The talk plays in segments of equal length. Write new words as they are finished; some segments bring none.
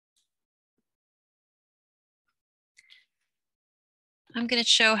I'm going to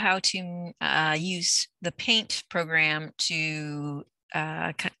show how to use the paint program to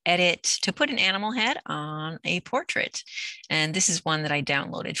to put an animal head on a portrait. And this is one that I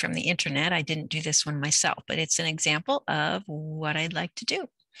downloaded from the internet. I didn't do this one myself, but it's an example of what I'd like to do.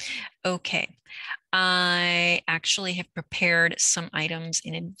 Okay, I actually have prepared some items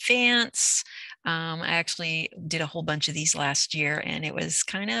in advance. I actually did a whole bunch of these last year and it was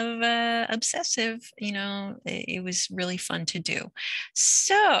kind of obsessive. It was really fun to do.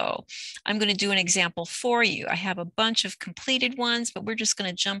 So I'm going to do an example for you. I have a bunch of completed ones, but we're just going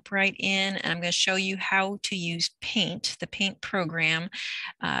to jump right in and I'm going to show you how to use Paint, the Paint program,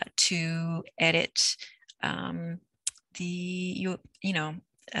 to edit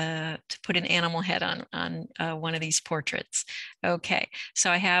to put an animal head on one of these portraits. Okay,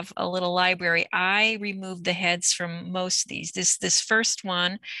 so I have a little library. I removed the heads from most of these. This first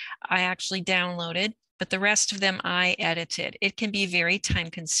one I actually downloaded, but the rest of them I edited. It can be very time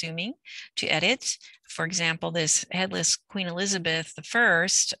consuming to edit. For example, this headless Queen Elizabeth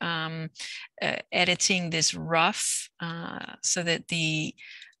I, editing this ruff so that the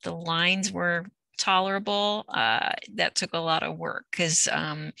lines were tolerable. That took a lot of work because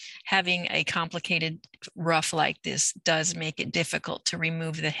having a complicated ruff like this does make it difficult to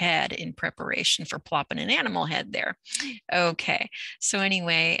remove the head in preparation for plopping an animal head there. Okay, so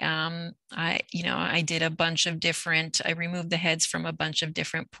anyway, I did a bunch of different. I removed the heads from a bunch of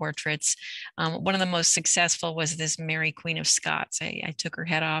different portraits. One of the most successful was this Mary Queen of Scots. I took her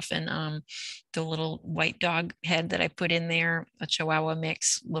head off, and the little white dog head that I put in there, a Chihuahua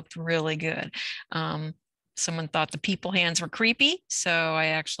mix, looked really good. Someone thought the people hands were creepy, so I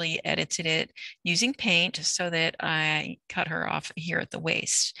actually edited it using paint so that I cut her off here at the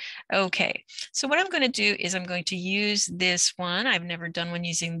waist. Okay, so what I'm going to do is I'm going to use this one. I've never done one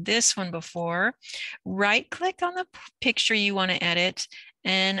using this one before. Right click on the picture you want to edit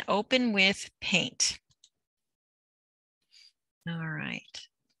and open with Paint. All right.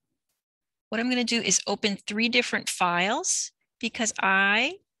 What I'm going to do is open 3 different files because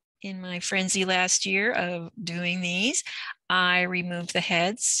in my frenzy last year of doing these, I removed the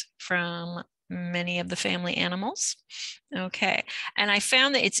heads from many of the family animals. Okay, and I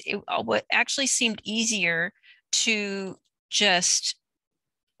found that what actually seemed easier to just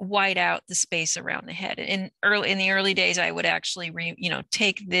white out the space around the head. In the early days, I would actually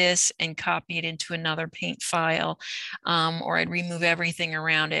take this and copy it into another paint file, or I'd remove everything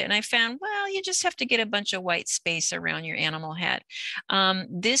around it. And I found, well, you just have to get a bunch of white space around your animal head.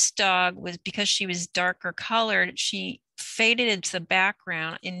 This dog was, because she was darker colored, she faded into the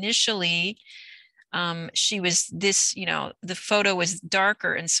background. Initially, she was this, the photo was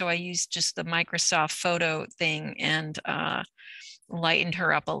darker. And so I used just the Microsoft photo thing and lightened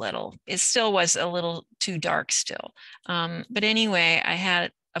her up a little. It still was a little too dark still. But anyway, I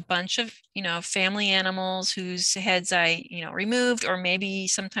had a bunch of, family animals whose heads I, removed, or maybe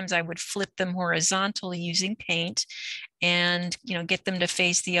sometimes I would flip them horizontally using paint and, get them to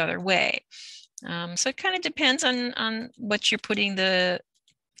face the other way. So it kind of depends on what you're putting the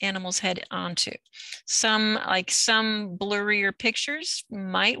animal's head onto. Some blurrier pictures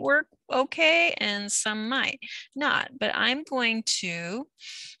might work okay and some might not, but I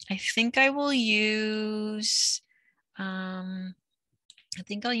think I will use, I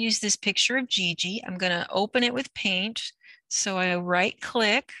think I'll use this picture of Gigi. I'm going to open it with paint. So I right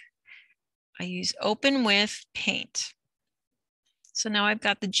click, I use open with paint. So now I've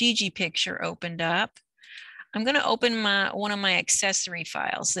got the Gigi picture opened up. I'm going to open one of my accessory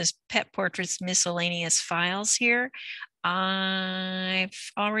files, this Pet Portraits Miscellaneous files here.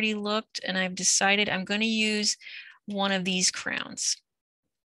 I've already looked and I've decided I'm going to use one of these crowns.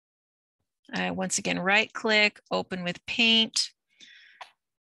 Once again, right click, open with paint.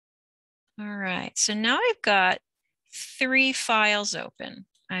 All right, so now I've got 3 files open.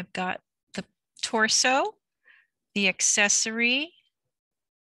 I've got the torso, the accessory,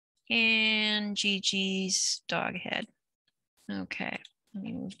 and Gigi's dog head. Okay, let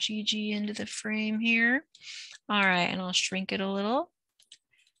me move Gigi into the frame here. All right, and I'll shrink it a little.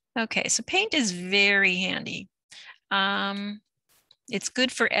 Okay, so paint is very handy. It's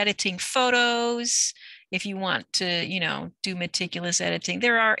good for editing photos. If you want to, do meticulous editing,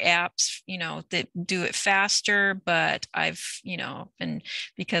 there are apps, that do it faster, but and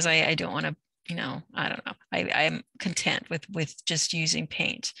because I don't want to, I don't know, I'm content with just using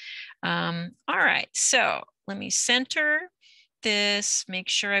paint. All right, so let me center this, make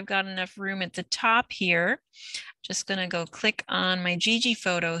sure I've got enough room at the top here. Just gonna go click on my Gigi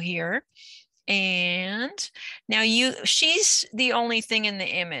photo here. And now she's the only thing in the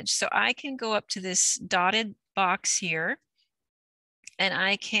image. So I can go up to this dotted box here and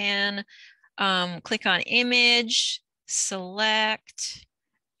I can click on image, select,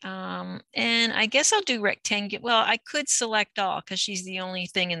 and I guess I'll do rectangular. Well, I could select all because she's the only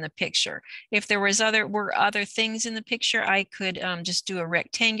thing in the picture. If there was were other things in the picture, I could just do a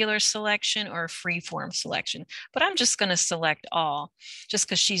rectangular selection or a freeform selection. But I'm just going to select all just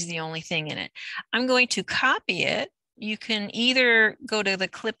because she's the only thing in it. I'm going to copy it. You can either go to the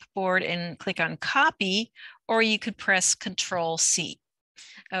clipboard and click on copy, or you could press Control C.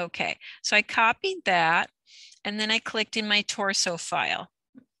 Okay, so I copied that, and then I clicked in my torso file.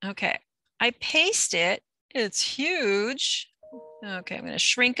 Okay, I paste it. It's huge. Okay, I'm going to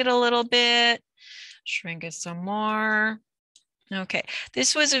shrink it a little bit, shrink it some more. Okay,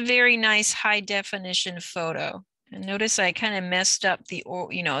 this was a very nice high definition photo. And notice I kind of messed up the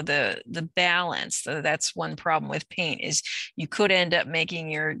balance. That's one problem with paint is you could end up making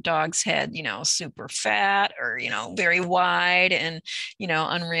your dog's head, super fat or, very wide and,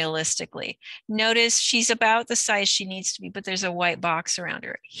 unrealistically. Notice she's about the size she needs to be, but there's a white box around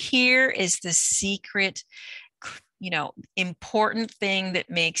her. Here is the secret, important thing that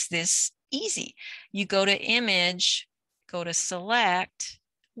makes this easy. You go to image, go to select.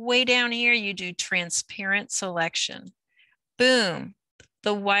 Way down here, you do transparent selection. Boom,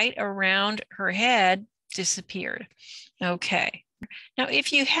 the white around her head disappeared. Okay, now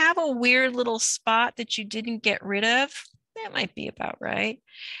if you have a weird little spot that you didn't get rid of, that might be about right.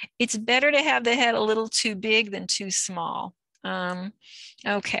 It's better to have the head a little too big than too small.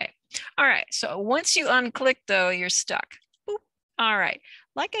 Okay, all right, so once you unclick though, you're stuck. Boop. All right,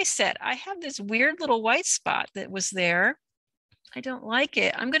 like I said, I have this weird little white spot that was there. I don't like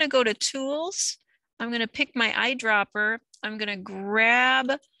it. I'm going to go to tools. I'm going to pick my eyedropper. I'm going to grab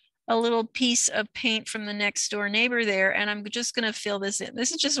a little piece of paint from the next door neighbor there, and I'm just going to fill this in.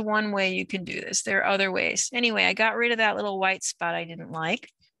 This is just one way you can do this. There are other ways. Anyway, I got rid of that little white spot I didn't like.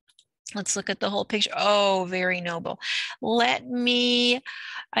 Let's look at the whole picture. Oh, very noble. I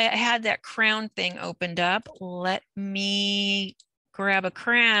had that crown thing opened up. Let me grab a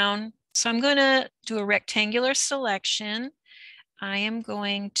crown. So I'm going to do a rectangular selection. I am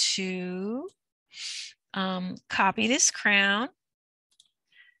going to copy this crown.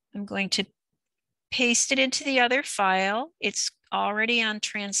 I'm going to paste it into the other file. It's already on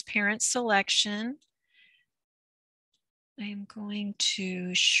transparent selection. I'm going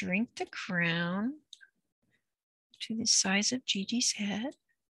to shrink the crown to the size of Gigi's head.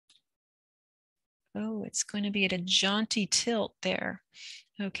 Oh, it's going to be at a jaunty tilt there.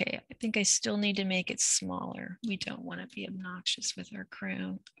 Okay, I think I still need to make it smaller. We don't want to be obnoxious with our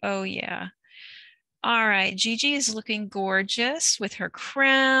crown. Oh yeah. All right, Gigi is looking gorgeous with her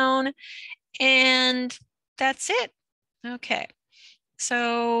crown, and that's it. Okay,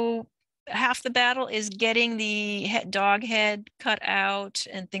 so half the battle is getting the dog head cut out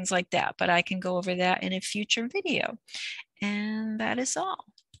and things like that, but I can go over that in a future video. And that is all.